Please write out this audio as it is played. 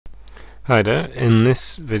Hi there. In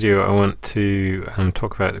this video I want to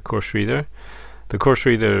talk about the course reader. The course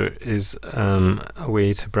reader is a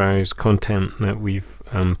way to browse content that we've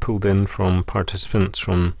pulled in from participants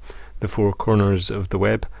from the four corners of the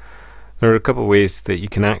web. There are a couple of ways that you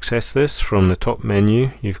can access this. From the top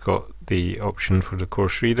menu you've got the option for the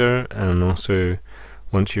course reader, and also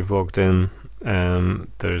once you've logged in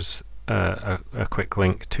there's a quick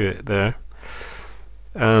link to it there.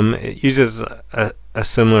 It uses a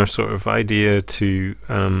similar sort of idea to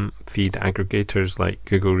feed aggregators like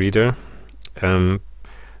Google Reader.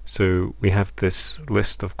 So we have this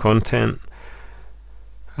list of content.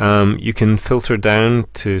 You can filter down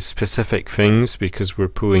to specific things because we're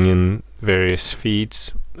pulling in various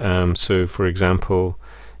feeds. So for example,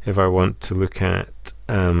 if I want to look at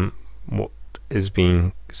what is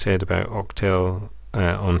being said about ocTEL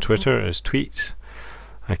on Twitter as tweets,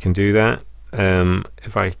 I can do that.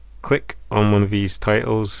 If I click on one of these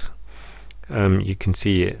titles, you can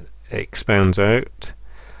see it expands out.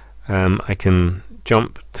 I can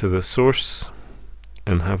jump to the source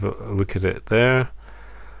and have a look at it there.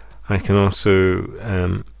 I can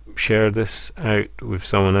also share this out with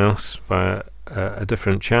someone else via a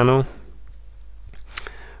different channel.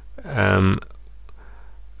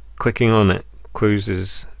 Clicking on it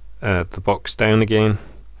closes the box down again.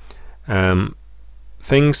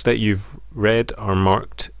 Things that you've read are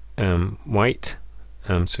marked white,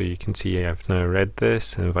 so you can see I've now read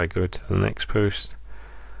this, and if I go to the next post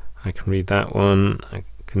I can read that one. I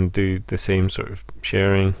can do the same sort of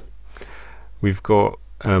sharing. We've got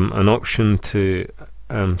an option to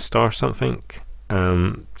star something,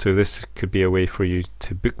 so this could be a way for you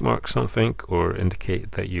to bookmark something or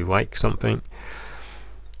indicate that you like something,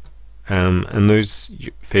 and those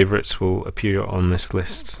favorites will appear on this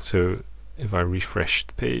list. So if I refresh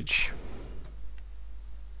the page,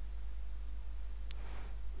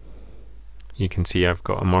 you can see I've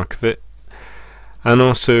got a mark of it. And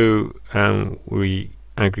also we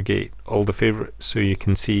aggregate all the favorites, so you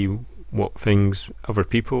can see what things other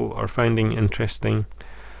people are finding interesting.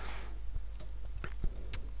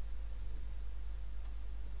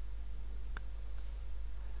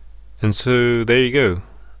 And so there you go.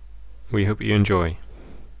 We hope you enjoy.